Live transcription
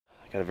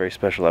Got a very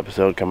special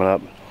episode coming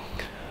up.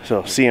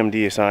 So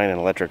CMD Sign and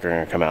Electric are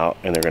going to come out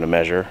and they're going to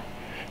measure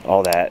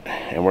all that,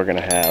 and we're going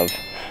to have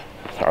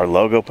our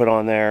logo put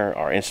on there,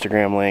 our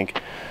Instagram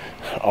link,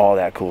 all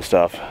that cool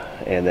stuff.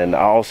 And then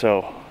I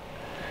also,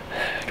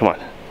 come on,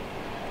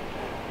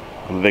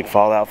 I'm a big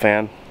Fallout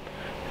fan.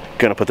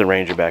 Gonna put the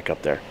Ranger back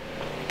up there.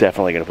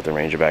 Definitely gonna put the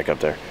Ranger back up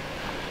there.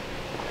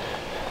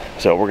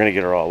 So we're gonna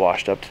get her all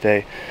washed up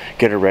today,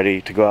 get her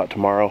ready to go out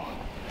tomorrow,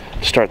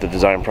 start the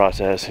design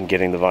process and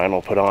getting the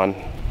vinyl put on.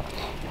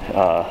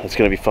 It's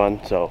gonna be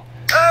fun. So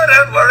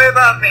don't worry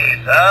about me,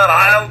 sir.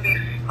 I'll be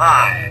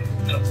fine.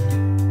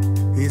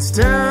 It's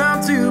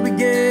time to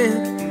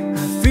begin.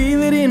 I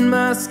feel it in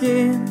my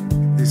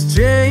skin. This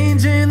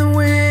change in the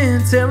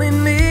wind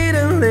telling me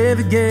to live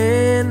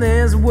again.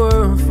 There's a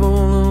world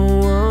full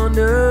of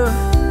wonder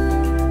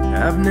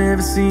I've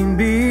never seen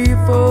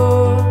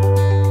before.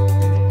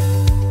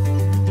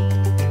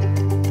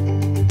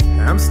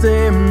 I'm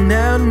staring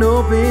out an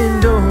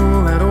open door.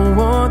 I don't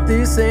want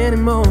this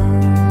anymore.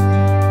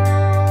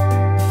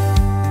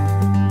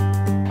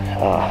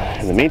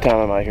 In the meantime,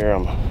 I'm out here,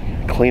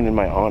 I'm cleaning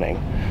my awning.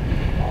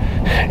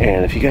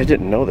 And if you guys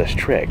didn't know this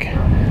trick,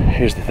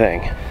 here's the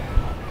thing.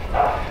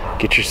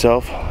 Get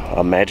yourself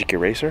a magic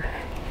eraser,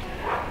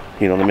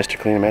 you know, the Mr.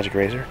 Cleaner magic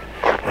eraser,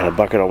 and a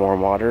bucket of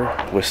warm water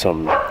with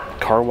some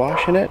car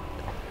wash in it.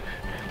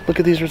 Look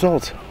at these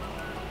results.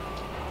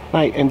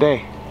 Night and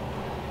day.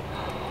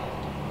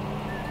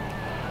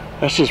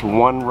 That's just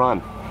one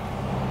run.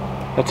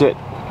 That's it.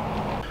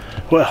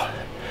 Well,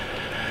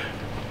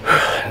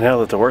 now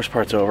that the worst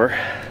part's over,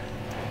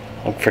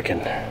 I'm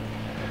freaking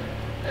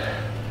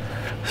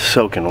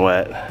soaking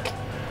wet.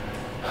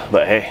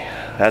 But hey,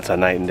 that's a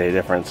night and day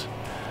difference.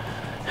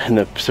 In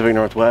the Pacific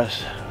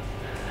Northwest,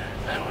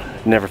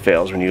 it never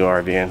fails when you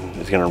RVing.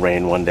 It's gonna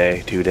rain one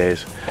day, 2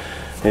 days,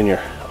 then your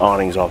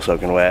awning's all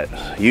soaking wet.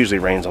 Usually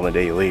rains on the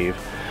day you leave.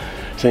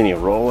 So then you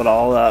roll it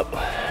all up,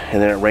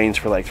 and then it rains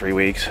for like 3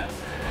 weeks.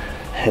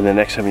 And the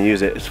next time you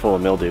use it, it's full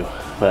of mildew.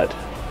 But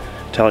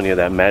I'm telling you,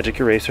 that magic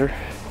eraser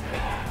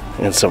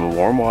and some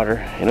warm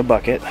water in a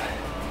bucket,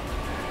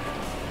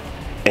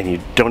 and you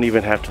don't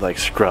even have to like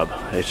scrub.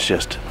 It's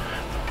just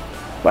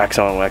wax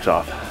on, wax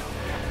off.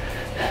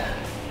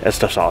 That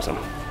stuff's awesome.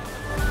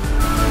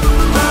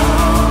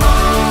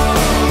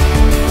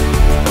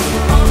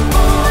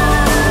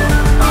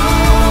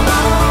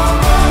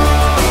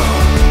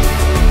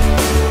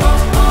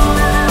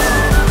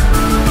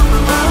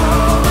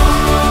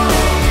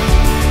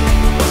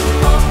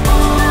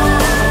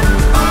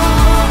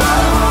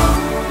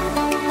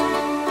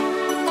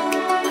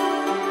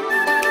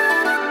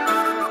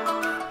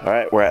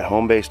 Alright, we're at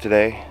home base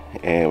today,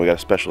 and we got a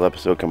special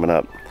episode coming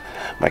up.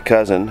 My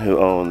cousin, who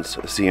owns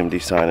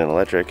CMD Sign and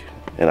Electric,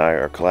 and I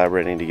are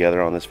collaborating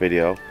together on this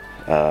video.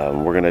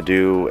 We're going to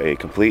do a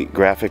complete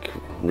graphic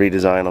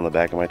redesign on the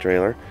back of my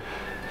trailer.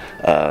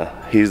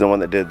 He's the one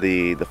that did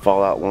the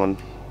Fallout one,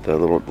 the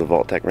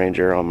Vault-Tec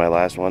Ranger on my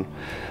last one.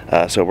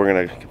 So we're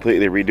going to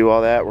completely redo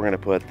all that. We're going to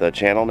put the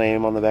channel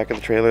name on the back of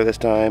the trailer this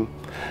time,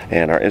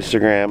 and our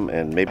Instagram,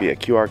 and maybe a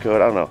QR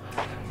code. I don't know.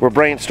 We're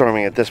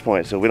brainstorming at this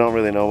point, so we don't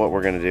really know what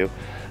we're going to do.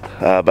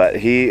 But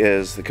he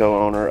is the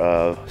co-owner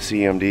of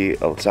CMD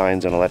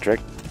Signs and Electric.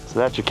 So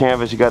that's your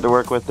canvas you got to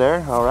work with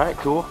there. All right,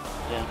 cool.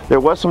 Yeah.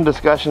 There was some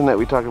discussion that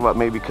we talked about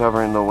maybe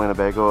covering the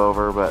Winnebago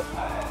over, but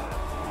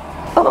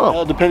I don't know.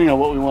 Well, depending on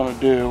what we want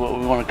to do, what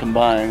we want to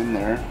combine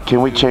there.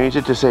 Can we change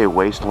it to say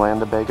Wasteland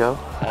Tobago?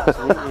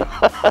 Absolutely.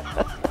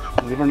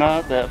 Believe it or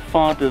not, that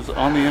font is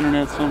on the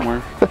internet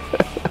somewhere.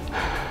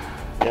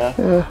 Yeah.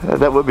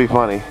 That would be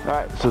funny. All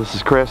right, so this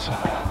is Chris.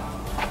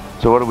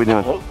 So what are we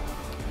doing?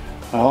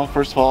 Well,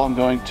 first of all, I'm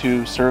going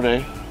to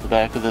survey the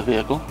back of the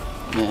vehicle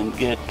and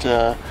get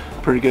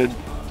pretty good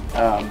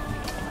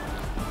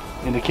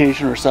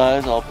indication or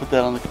size. I'll put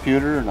that on the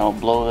computer and I'll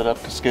blow it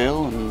up to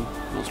scale, and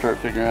we'll start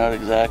figuring out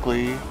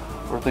exactly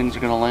where things are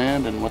going to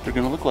land and what they're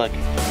going to look like.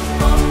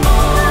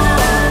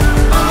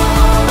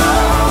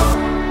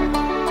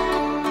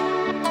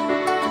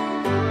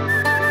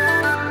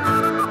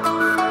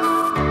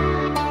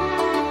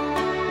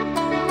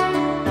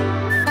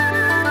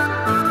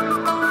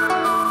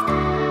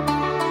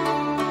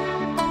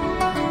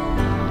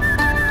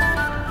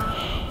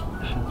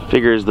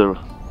 Figures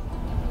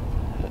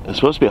it's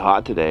supposed to be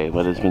hot today,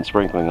 but it's been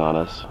sprinkling on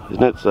us.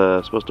 Isn't it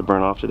supposed to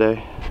burn off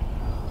today?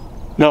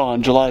 No,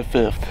 on July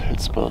 5th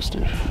it's supposed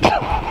to.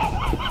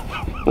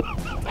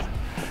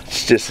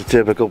 It's just a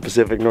typical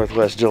Pacific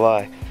Northwest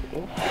July.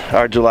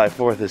 Our July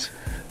 4th is,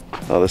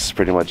 oh, this is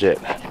pretty much it.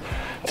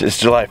 It's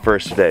July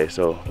 1st today,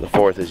 so the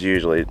 4th is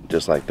usually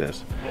just like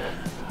this.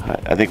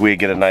 I think we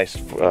get a nice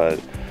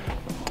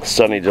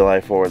sunny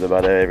July 4th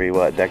about every,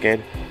 what,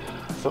 decade?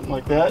 Something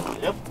like that,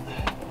 yep.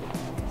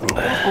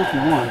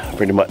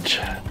 Pretty much.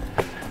 So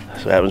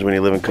what happens when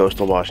you live in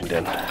coastal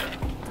Washington.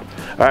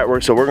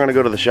 Alright, so we're going to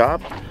go to the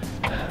shop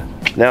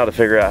now to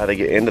figure out how to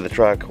get into the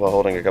truck while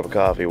holding a cup of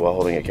coffee while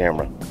holding a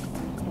camera.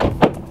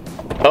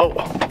 Oh!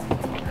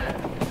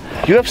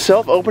 You have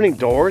self-opening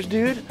doors,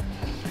 dude?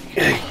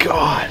 Good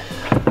God.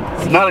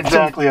 It's not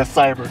exactly a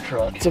cyber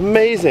truck. It's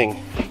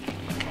amazing.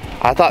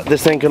 I thought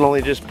this thing could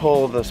only just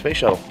pull the space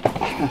shuttle.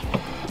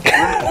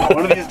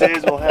 One of these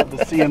days we'll have the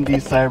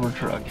CMD cyber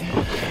truck.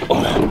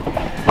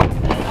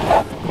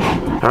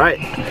 All right,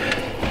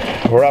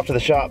 we're off to the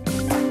shop.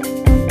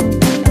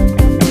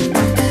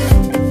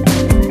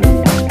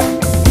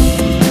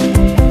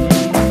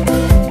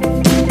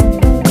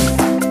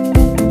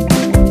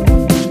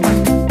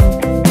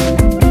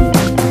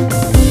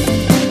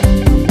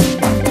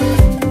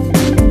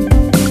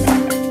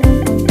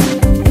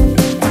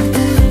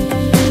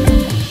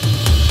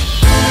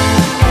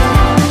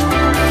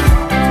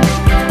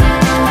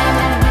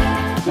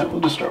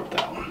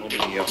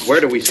 Where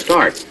do we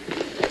start?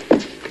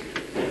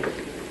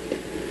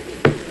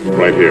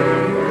 Right here.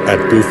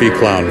 At Goofy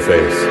Clown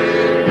Face.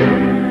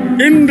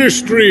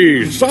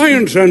 Industry,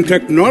 science, and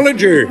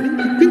technology.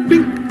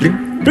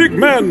 Big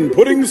men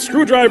putting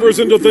screwdrivers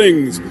into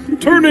things,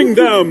 turning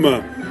them,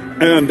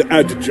 and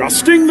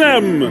adjusting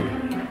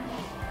them.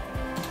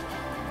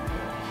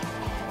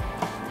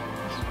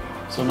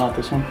 So not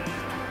this one?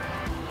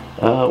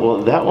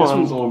 Well, that one... This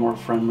one's a little more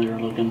friendlier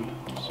looking.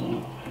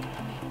 So.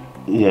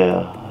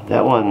 Yeah,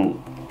 that one...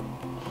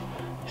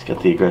 He's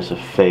got the aggressive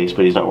face,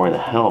 but he's not wearing the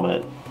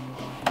helmet.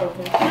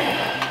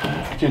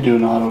 You could do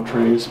an auto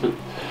trace, but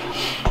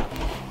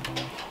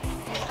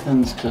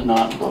tends to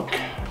not look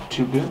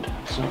too good.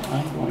 So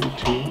I'm going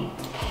to.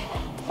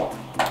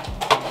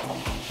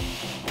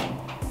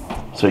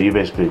 So you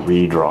basically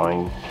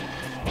redrawing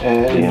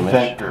the image.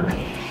 Vector.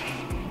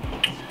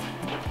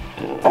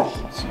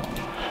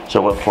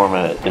 So what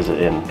format is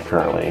it in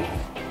currently?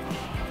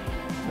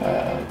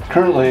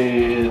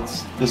 Currently,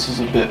 this is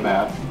a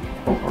bitmap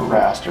or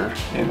raster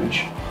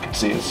image. You can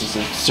see it's just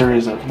a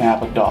series of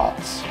map of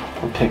dots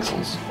or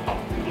pixels.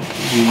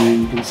 Zoom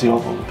in, you can see all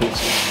the little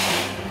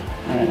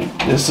pixels. All right,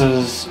 this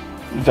is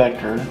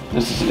vector.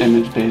 This is an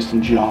image based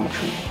in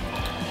geometry.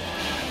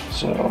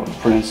 So,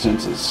 for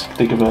instance,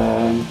 think of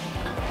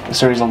a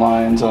series of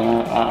lines on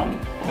a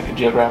like a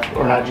geographic,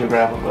 or not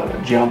geographic, but a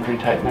geometry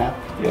type map.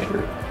 You have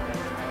your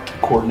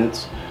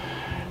coordinates.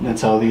 And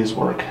that's how these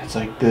work. It's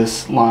like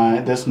this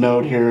line, this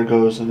node here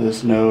goes to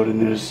this node, and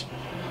there's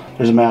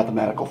a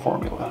mathematical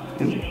formula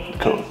in the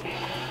code.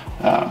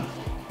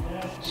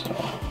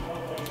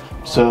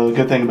 So the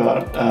good thing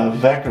about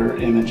vector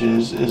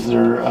images is they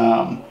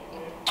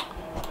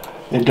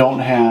don't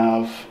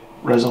have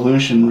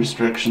resolution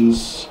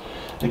restrictions,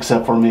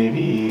 except for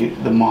maybe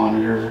the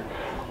monitor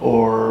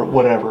or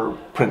whatever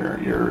printer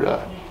you're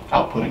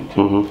outputting to.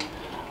 Mm-hmm.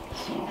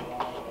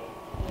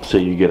 So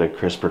you get a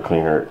crisper,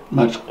 cleaner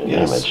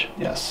image.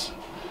 Yes.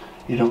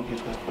 You don't get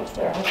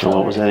that. So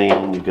what was that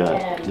again? You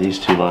got these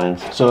two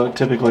lines. So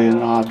typically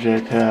an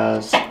object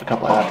has a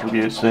couple of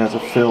attributes. It has a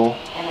fill,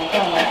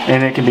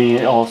 and it can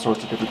be all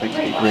sorts of different things. It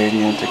can be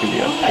gradient, it can be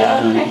a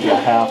pattern, it can be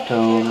a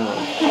halftone, or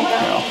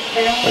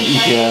an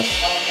EPS,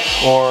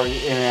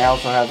 and it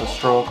also has a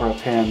stroke or a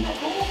pen.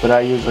 But I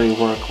usually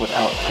work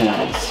without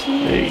pens.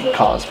 They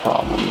cause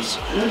problems.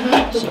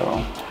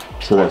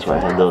 So that's why I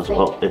had those.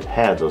 Well, it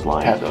had those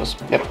lines. Had those.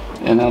 Yep.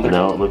 And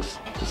now it looks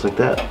just like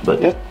that,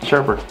 but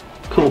sharper.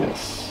 Cool.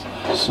 Yes.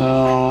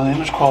 So the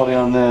image quality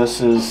on this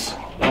is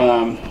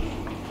a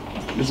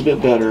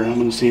bit better. I'm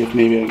going to see if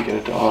maybe I can get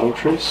it to auto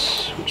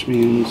trace, which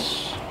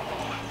means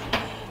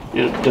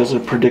it does a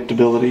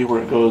predictability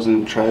where it goes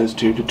and tries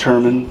to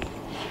determine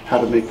how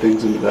to make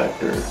things into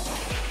vector.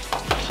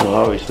 So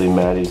obviously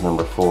Maddie's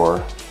number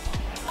 4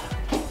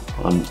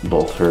 on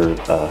both her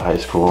high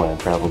school and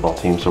travel ball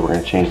team. So we're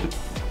going to change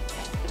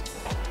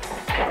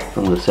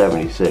from the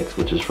 76,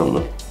 which is from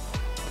the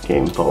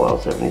game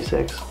Fallout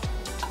 76,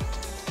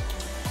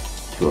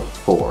 to a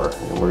 4,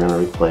 and we're going to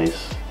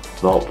replace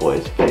Vault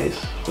Boy's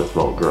face with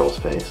Vault Girl's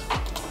face.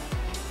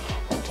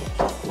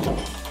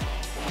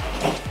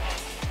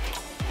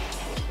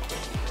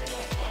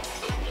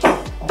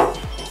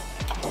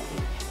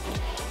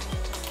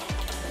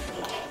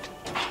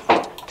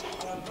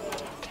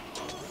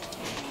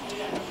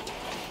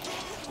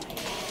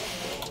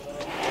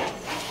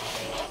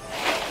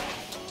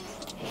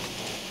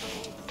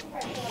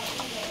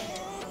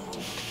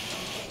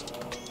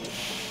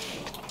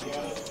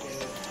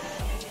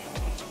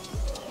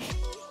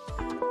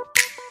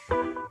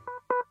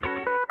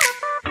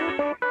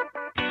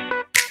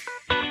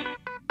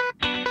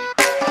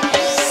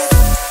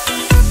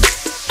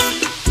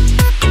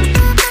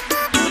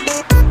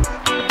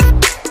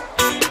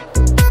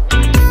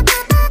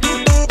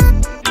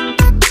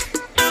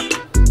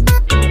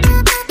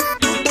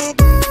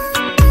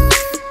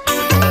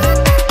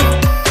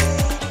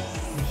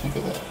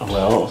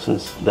 Well,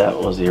 since that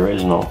was the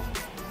original,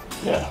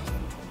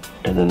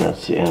 and then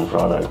that's the end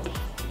product.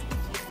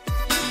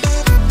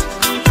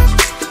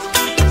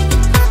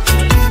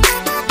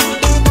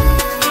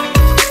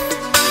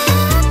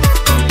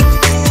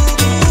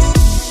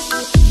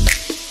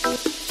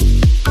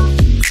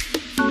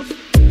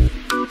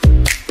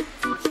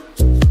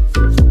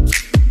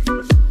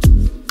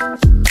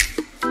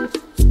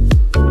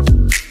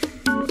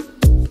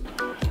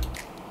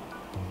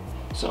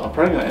 So I'm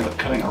probably going to end up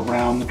cutting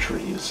around the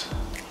trees.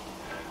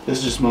 This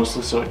is just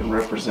mostly so I can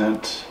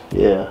represent.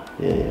 Yeah.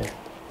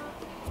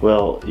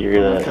 Well, you're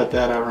gonna cut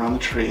that out around the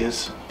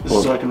trees. This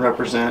is so I can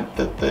represent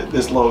that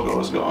this logo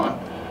is gone.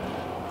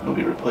 It'll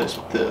be replaced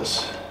with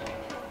this.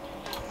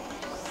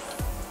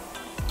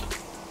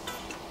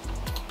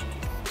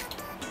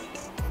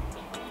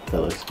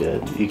 That looks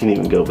good. You can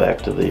even go back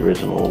to the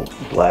original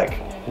black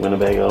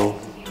Winnebago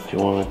if you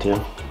wanted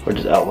to, or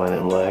just outline it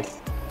in black.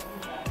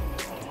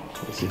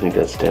 Unless you think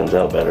that stands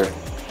out better.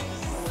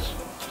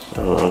 I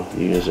don't know.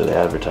 You guys are the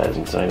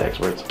advertising sign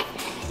experts.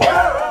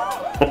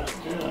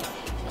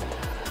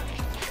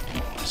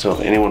 So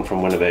if anyone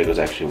from Winnebago is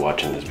actually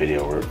watching this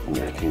video, we're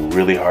working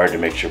really hard to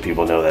make sure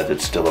people know that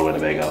it's still a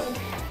Winnebago.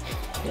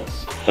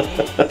 Yes.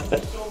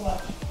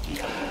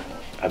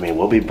 I mean,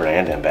 we'll be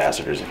brand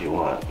ambassadors if you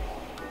want.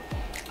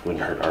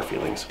 Wouldn't hurt our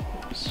feelings.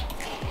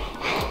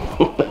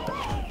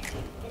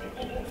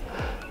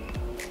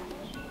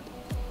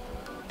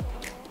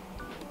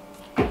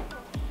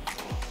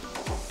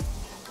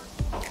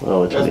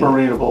 Well, That's more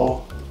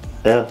readable.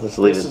 Yeah, let's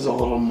leave it. This is a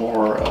little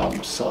more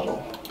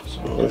subtle.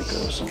 So we'll go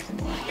something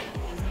like.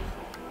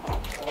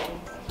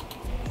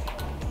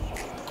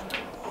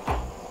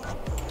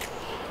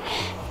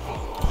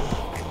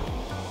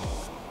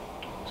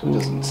 So it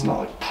doesn't. It's not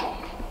like.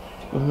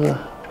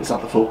 It's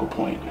not the focal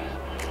point.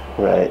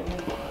 Right.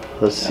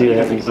 Let's see what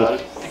happens.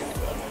 Let's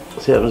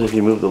see what happens if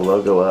you move the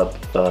logo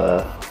up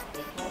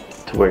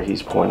to where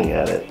he's pointing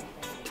at it.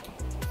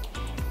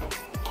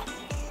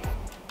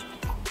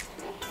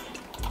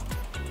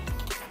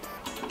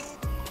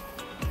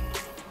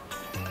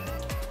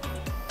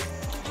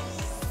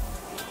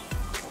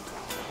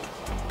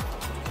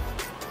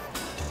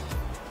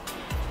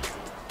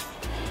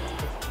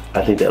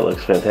 I think that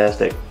looks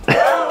fantastic.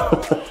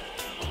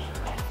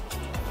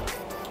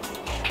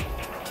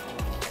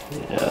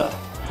 Yeah.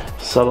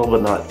 Subtle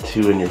but not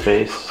too in your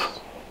face.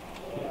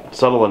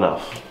 Subtle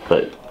enough,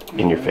 but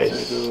in your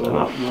face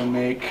enough. I'm gonna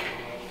make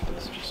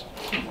this just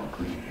more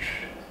greenish.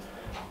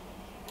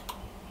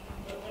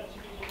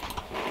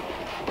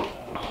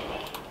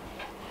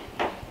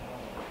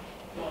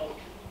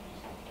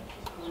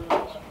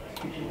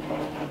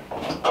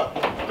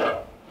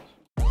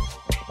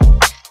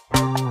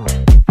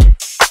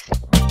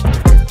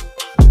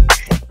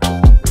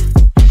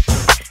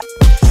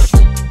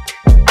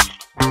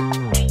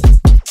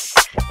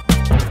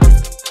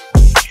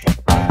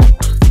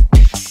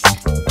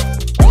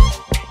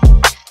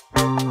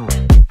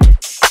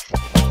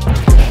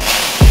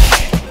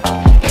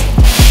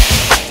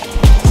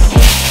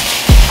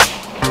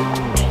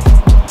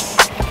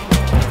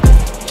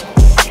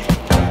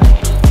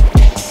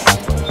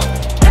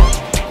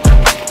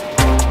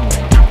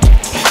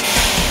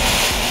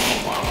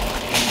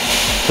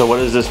 So what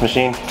is this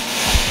machine?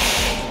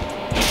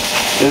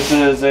 This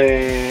is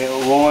a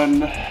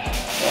Rowan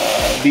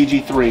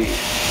VG3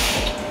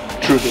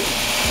 TrueView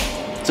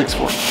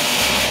 640.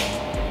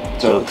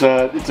 So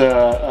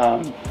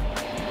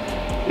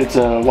it's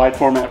a wide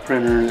format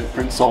printer that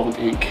prints solvent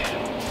ink.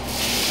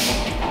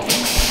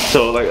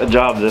 So like a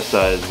job this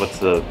size, what's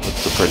the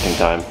printing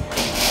time?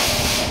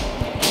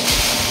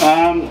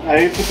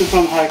 I put this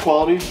on high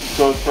quality,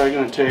 so it's probably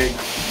going to take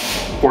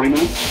 40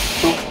 minutes.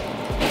 So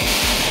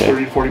Okay.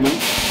 30 to 40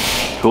 minutes.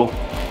 Cool.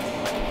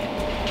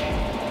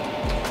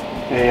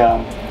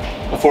 A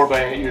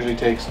 4x8 usually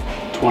takes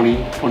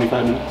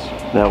 20-25 minutes.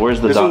 Now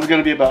where's the This dot? one's going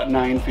to be about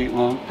 9 feet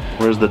long.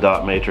 Where's the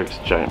dot matrix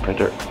giant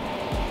printer?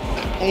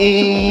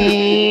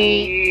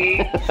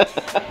 Each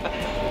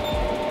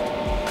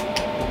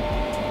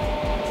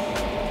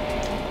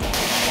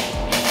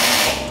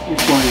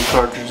one of these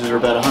cartridges are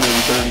about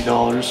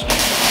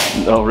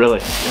 $130. Oh really?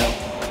 Yeah.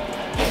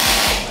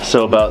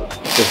 So about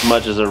as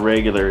much as a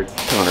regular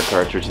toner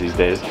cartridge these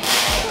days.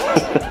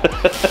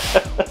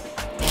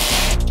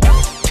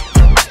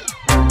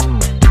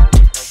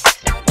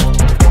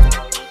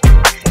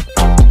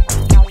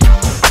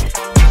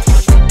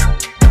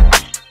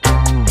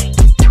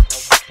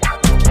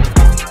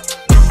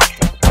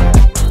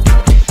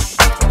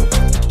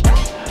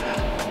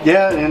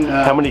 Yeah, and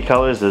How many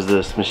colors does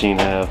this machine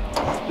have?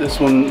 this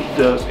one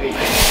does 8.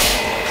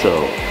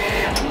 So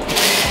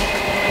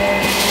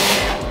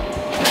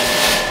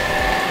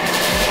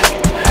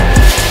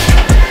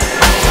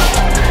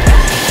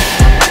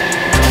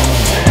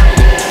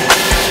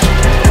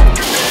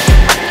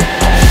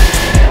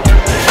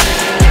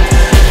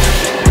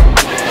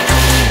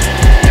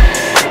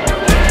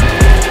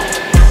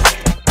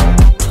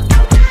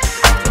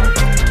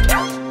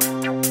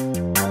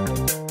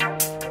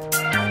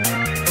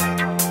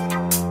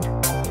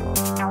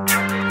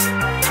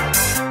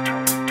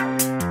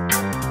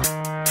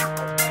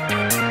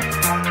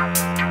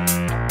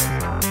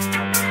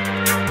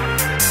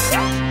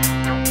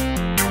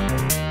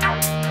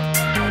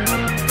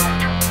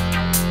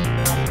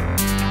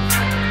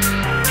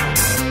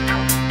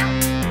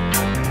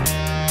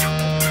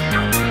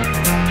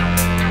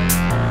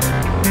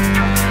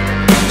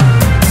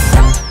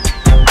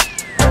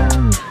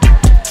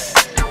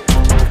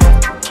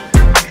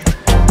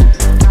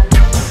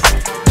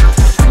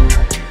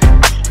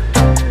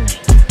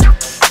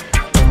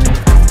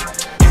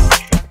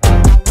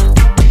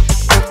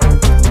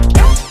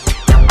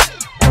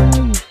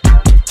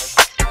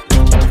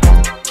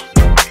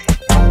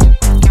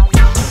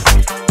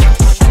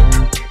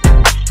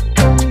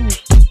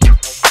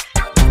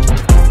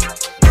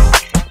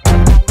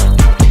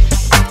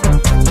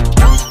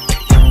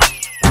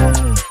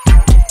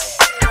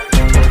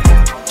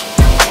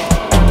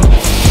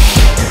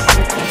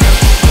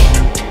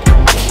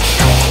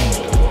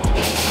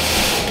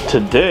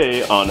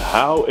Today on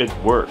how it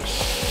works.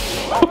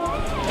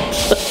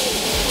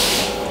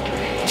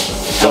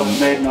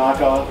 Self-made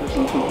knockoff or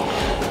something.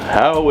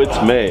 How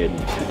it's made.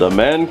 The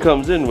man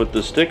comes in with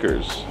the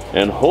stickers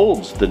and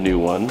holds the new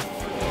one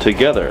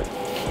together.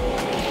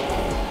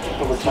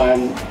 Over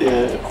time,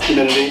 the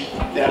humidity,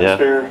 the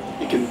atmosphere,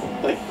 it can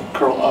like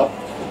curl up.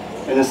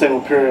 And this thing will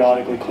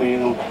periodically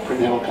clean, the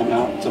printhead will come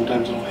out, and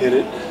sometimes it'll hit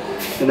it.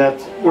 And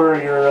that's where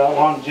your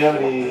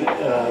longevity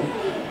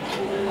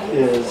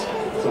is.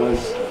 So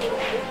it's,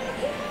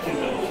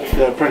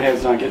 the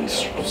printhead's not getting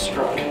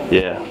struck.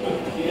 Yeah.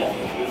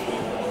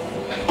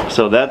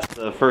 So that's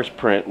the first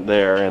print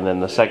there, and then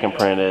the second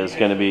print is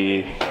going to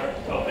be...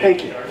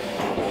 Thank you.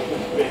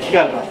 You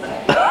got it all.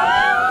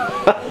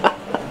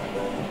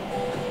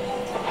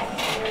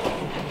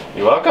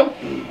 You're welcome.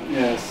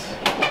 Yes.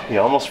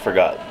 You almost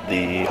forgot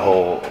the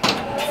whole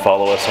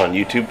follow us on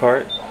YouTube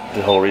part,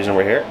 the whole reason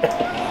we're here.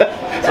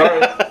 Sorry,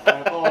 my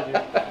apologies.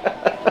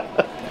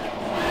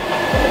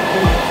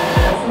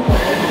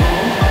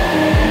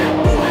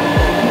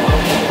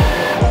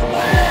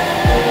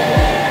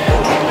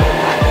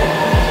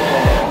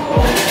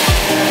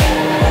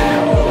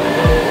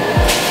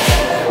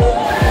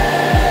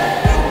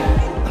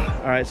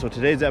 Alright, so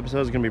today's episode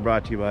is going to be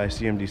brought to you by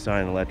CMD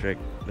Sign and Electric.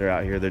 They're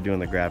out here, they're doing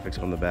the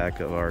graphics on the back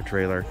of our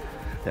trailer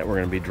that we're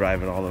going to be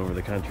driving all over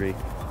the country.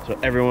 So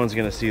everyone's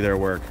going to see their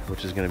work,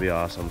 which is going to be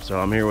awesome. So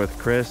I'm here with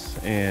Chris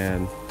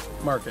and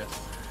Marcus.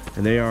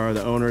 And they are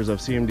the owners of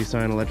CMD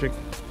Sign and Electric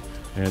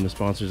and the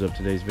sponsors of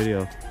today's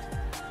video.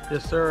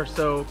 Yes, sir.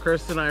 So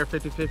Chris and I are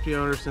 50-50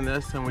 owners in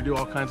this, and we do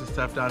all kinds of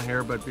stuff down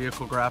here, but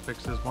vehicle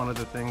graphics is one of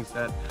the things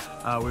that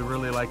we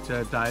really like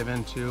to dive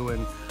into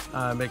and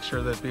make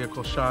sure that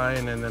vehicles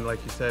shine. And then,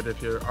 like you said,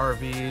 if you're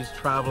RVs,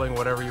 traveling,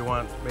 whatever you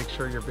want, make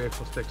sure your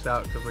vehicle sticks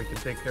out, because we can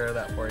take care of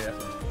that for you.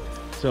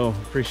 So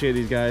appreciate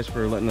these guys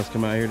for letting us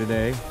come out here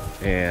today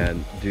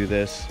and do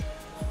this.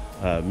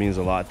 It means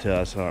a lot to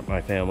us,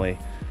 my family,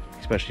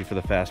 especially for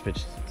the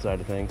Fastpitch side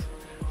of things.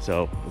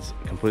 So it's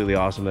completely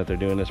awesome that they're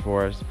doing this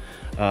for us.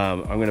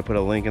 I'm going to put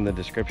a link in the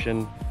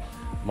description.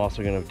 I'm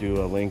also going to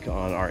do a link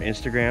on our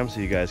Instagram, so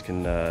you guys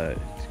can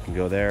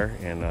go there,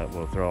 and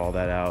we'll throw all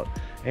that out.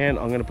 And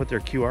I'm going to put their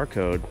QR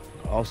code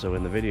also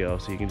in the video,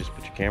 so you can just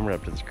put your camera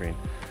up to the screen,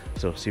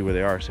 so see where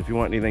they are. So if you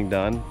want anything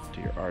done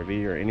to your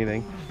RV or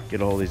anything,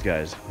 get a hold of these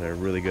guys. They're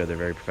really good. They're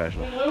very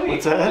professional.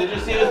 What's that? Did you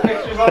see those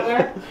pictures out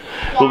there?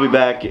 We'll be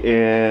back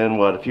in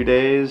what, a few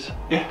days?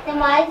 Yeah. Then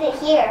why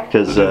is it here?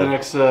 Because the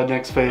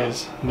next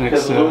phase, the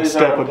next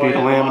step would be to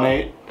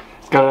laminate.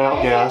 It's got to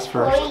outgas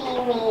first, What do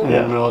you mean? and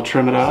then we'll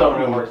trim it out.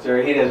 So it works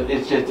there. He does.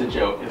 It's just a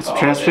joke. It's all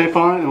Transfer it is. tape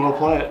on it, and we'll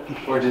apply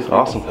it. We're just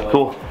awesome, silly.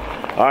 cool.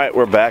 All right,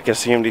 we're back at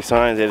CMD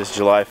Signs. It is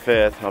July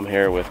 5th. I'm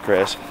here with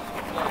Chris.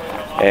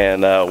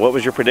 And what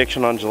was your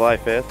prediction on July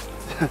 5th?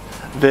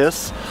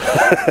 This.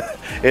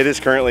 It is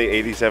currently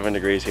 87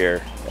 degrees here,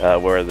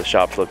 where the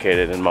shop's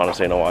located in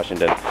Montesano,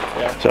 Washington.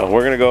 Yeah. So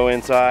we're gonna go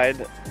inside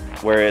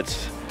where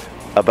it's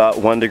about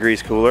 1 degree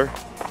cooler,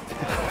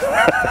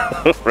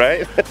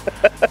 right?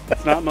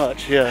 It's not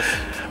much, yes.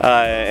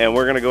 And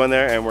we're gonna go in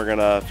there and we're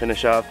gonna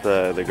finish out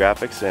the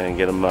graphics and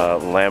get them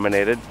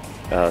laminated,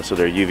 so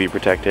they're UV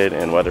protected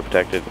and weather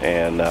protected,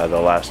 and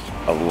they'll last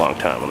a long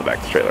time on the back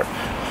of the trailer.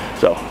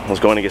 So let's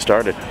go in and get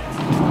started.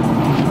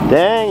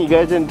 Dang, you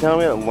guys didn't tell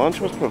me that lunch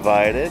was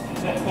provided.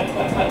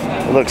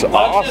 It looks Lunch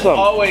awesome. is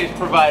always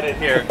provided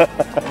here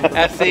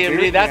at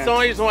CMD. That's the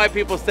only reason why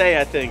people stay,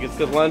 I think. It's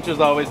because lunch is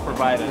always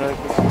provided. To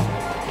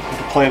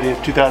play the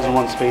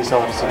 2001 Space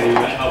Odyssey.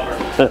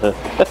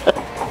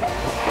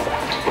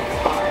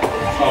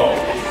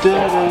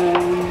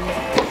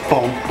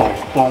 Boom, boom,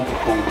 boom,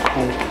 boom,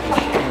 boom.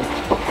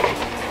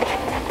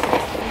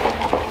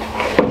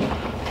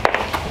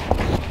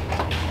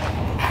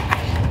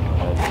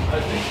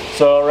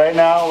 So right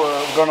now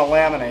we're going to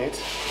laminate,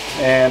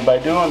 and by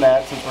doing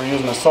that, since we're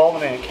using a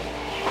solvent ink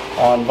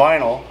on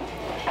vinyl,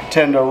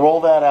 tend to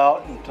roll that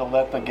out and to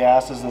let the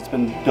gases that's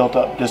been built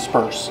up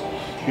disperse.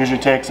 Usually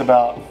takes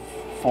about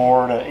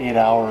 4 to 8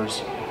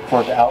 hours for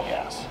it to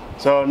outgas.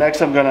 So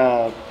next I'm going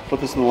to put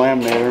this in the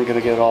laminator. I'm going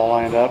to get it all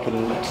lined up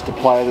and just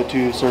apply the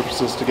two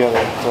surfaces together.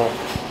 So,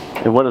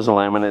 And what does the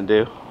laminate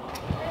do?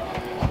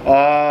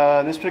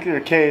 in this particular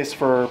case,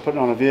 for putting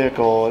on a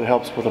vehicle, it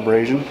helps with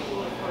abrasion.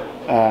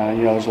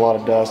 You know, there's a lot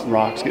of dust and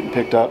rocks getting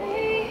picked up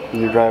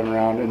when you're driving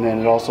around, and then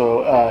it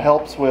also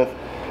helps with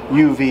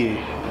UV.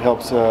 It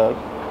helps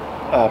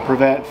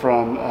prevent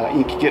from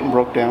ink getting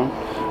broke down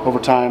over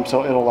time,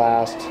 so it'll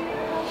last.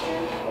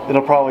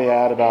 It'll probably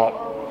add about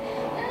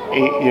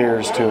 8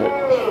 years to it.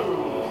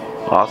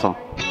 Awesome.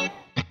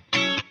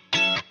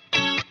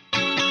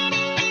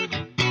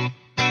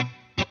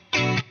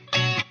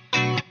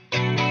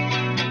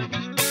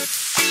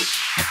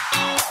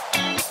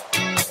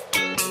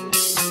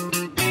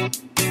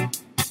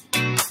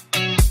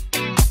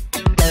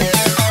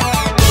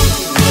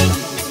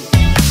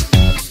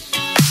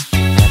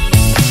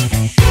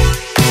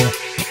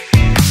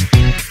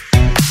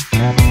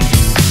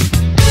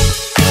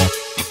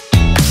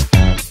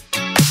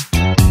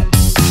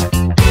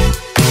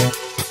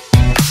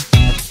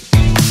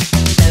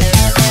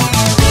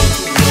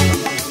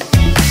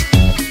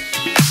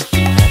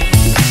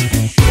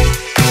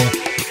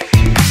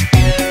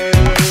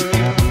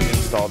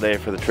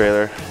 for the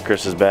trailer.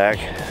 Chris is back.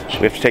 We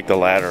have to take the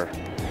ladder,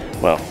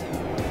 well,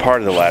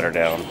 part of the ladder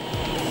down.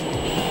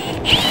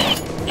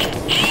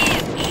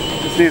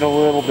 Just need a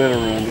little bit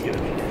of room to get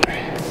it.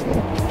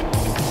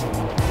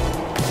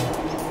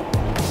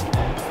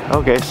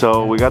 Okay,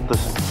 so we got the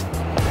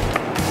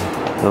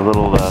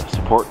little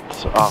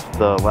supports off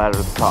the ladder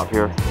at the top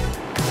here.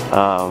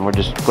 We're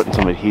just putting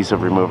some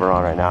adhesive remover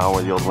on right now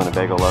where the old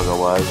Winnebago logo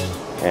was,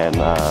 and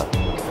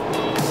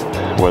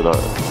where the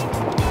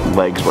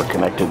legs were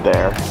connected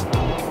there.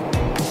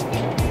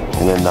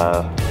 And then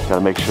gotta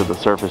make sure the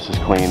surface is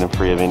clean and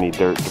free of any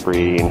dirt,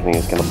 debris, anything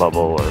that's gonna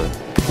bubble or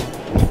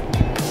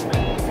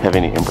have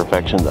any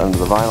imperfections under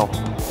the vinyl.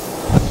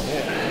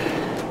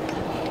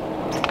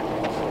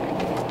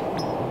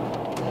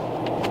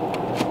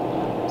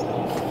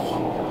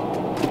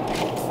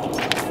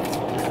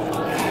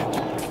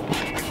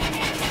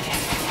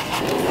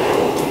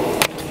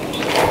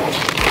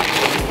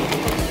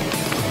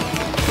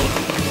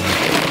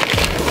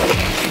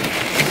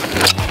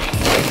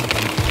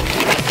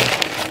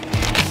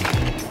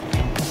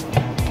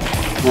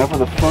 Now for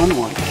the fun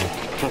one.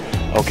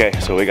 Okay,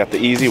 so we got the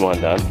easy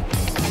one done.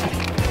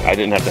 I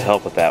didn't have to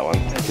help with that one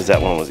because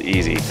that one was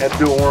easy. Had to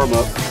do a warm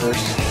up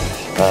first.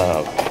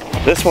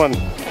 This one,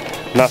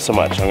 not so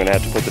much. I'm gonna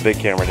have to put the big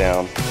camera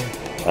down.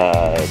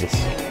 This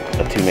is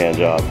a two-man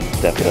job,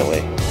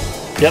 definitely.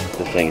 Yep,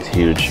 this thing is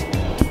huge.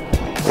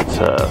 It's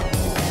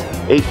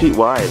 8 feet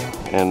wide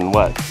and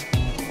what?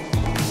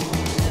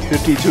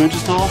 52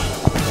 inches tall?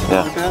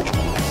 Yeah. Like that?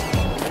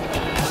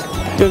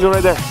 It's gonna go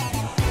right there.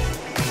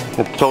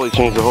 It totally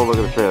changed the whole look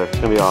of the trailer. It's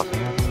gonna be awesome.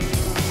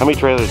 How many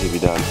trailers have you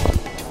done?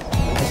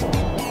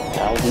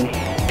 1,000.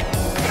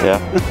 Yeah.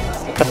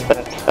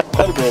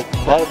 Quite a bit.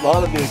 A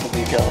lot of vehicle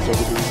decals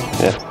over here.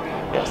 Yeah.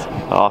 Yes.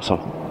 Awesome.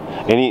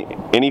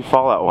 Any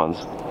Fallout ones?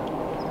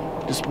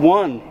 Just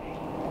one.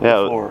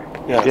 Yeah. Before.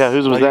 Yes. Yeah.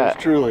 Whose was that?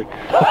 Truly.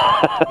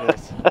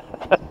 Yes.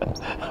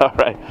 All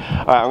right.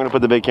 I'm gonna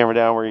put the big camera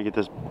down. We're gonna get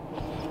this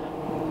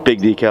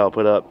big decal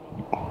put up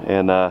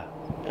and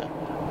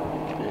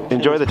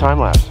enjoy the time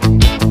lapse.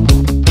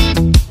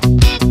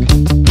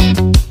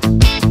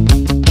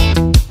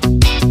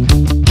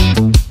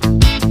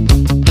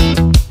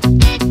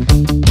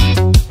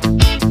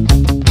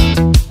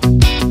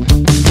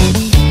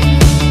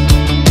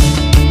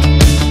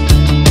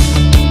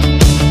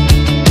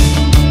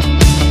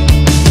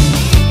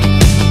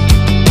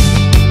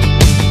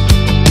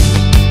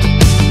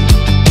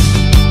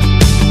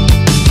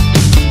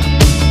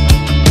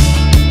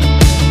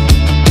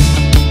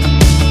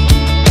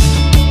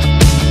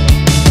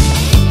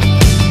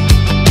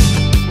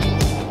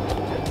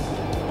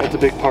 That's a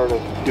big part of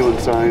doing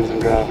signs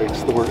and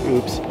graphics, the word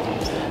oops.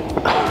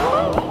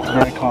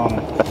 Very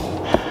common.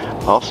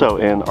 Also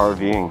in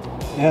RVing.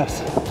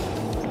 Yes.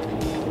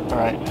 All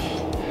right.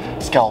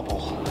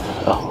 Scalpel.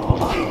 Oh,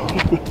 hold on.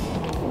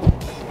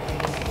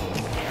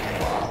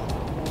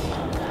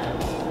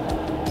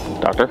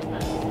 Doctor?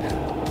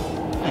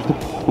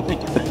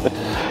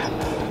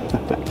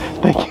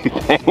 Thank you,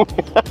 Thang.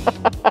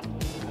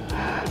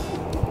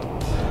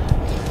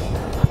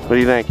 What do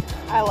you think?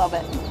 I love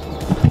it.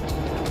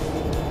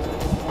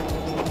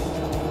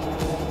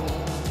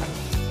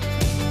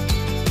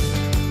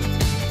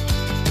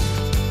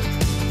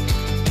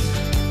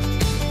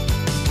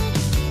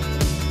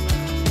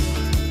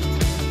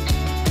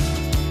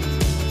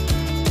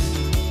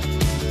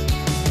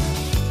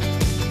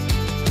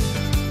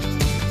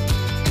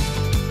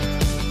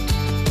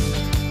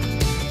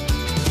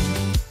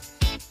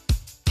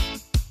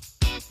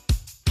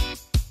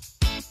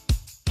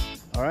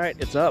 All right,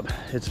 it's up.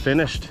 It's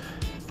finished.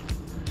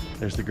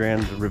 There's the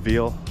grand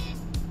reveal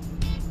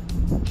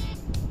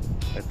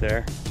right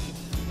there.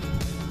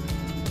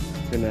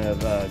 Couldn't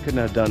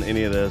have done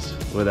any of this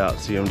without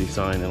CMD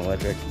Sign and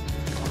Electric.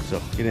 So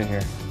get in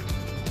here.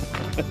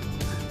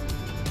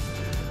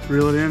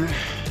 Reel it in.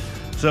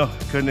 So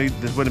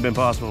this wouldn't have been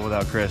possible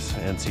without Chris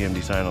and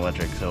CMD Sign and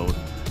Electric. So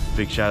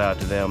big shout out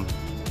to them.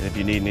 And if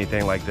you need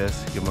anything like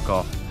this, give them a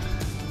call.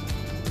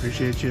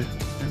 Appreciate you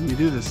having me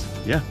do this.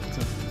 Yeah.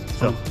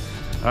 So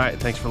all right,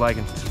 thanks for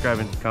liking,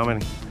 subscribing,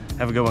 commenting.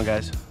 Have a good one,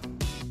 guys.